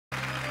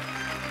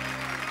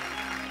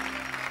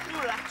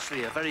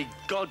actually a very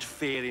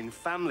God-fearing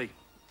family.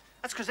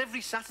 That's because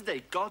every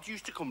Saturday, God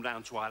used to come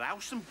round to our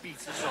house and beat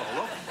us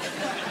all up.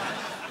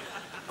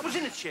 I was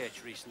in a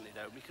church recently,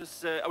 though,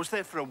 because I was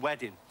there for a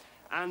wedding,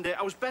 and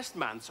I was best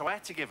man, so I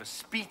had to give a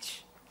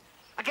speech.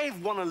 I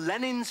gave one of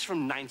Lenin's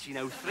from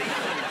 1903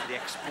 for the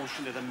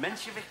expulsion of the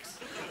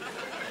Mensheviks.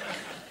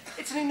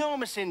 It's an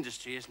enormous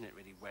industry, isn't it,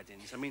 really,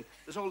 weddings? I mean,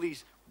 there's all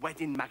these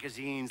wedding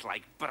magazines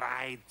like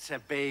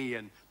Bride-to-Be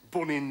and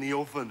Bun in the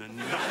Oven and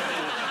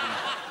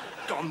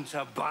Gone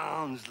to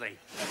Barnsley.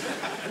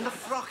 And the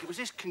frock, it was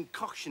this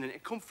concoction, and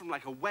it come from,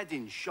 like, a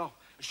wedding shop,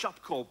 a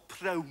shop called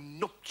Pro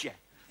Nuptia.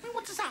 I mean,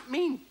 what does that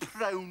mean,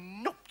 Pro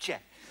Nuptia?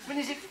 I mean,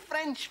 is it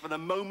French for the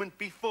moment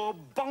before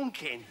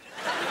bonking?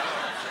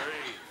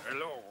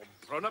 Hello,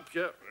 Pro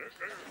Nuptia.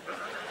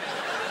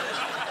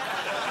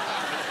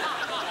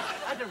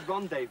 I had a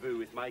rendezvous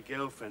with my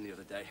girlfriend the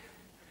other day,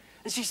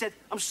 and she said,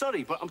 "I'm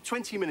sorry, but I'm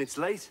 20 minutes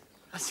late."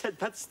 I said,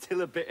 "That's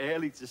still a bit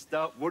early to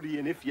start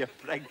worrying if you're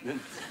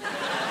pregnant."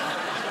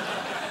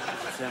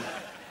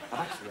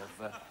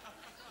 But,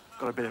 I've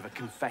got a bit of a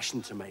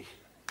confession to make.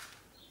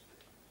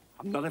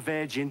 I'm not a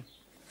virgin.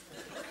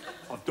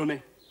 I've done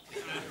it.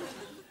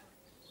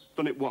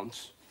 Done it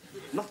once.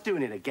 I'm not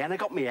doing it again. I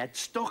got my head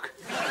stuck.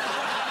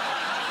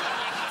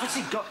 I've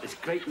actually got this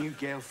great new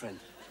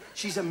girlfriend.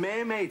 She's a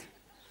mermaid,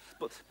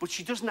 but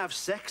she doesn't have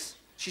sex.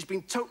 She's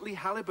been totally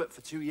halibut for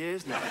 2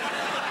 years now.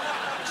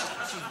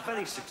 She's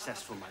very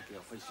successful, my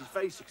girlfriend. She's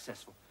very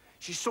successful.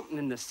 She's something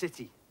in the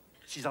city.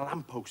 She's a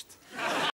lamppost.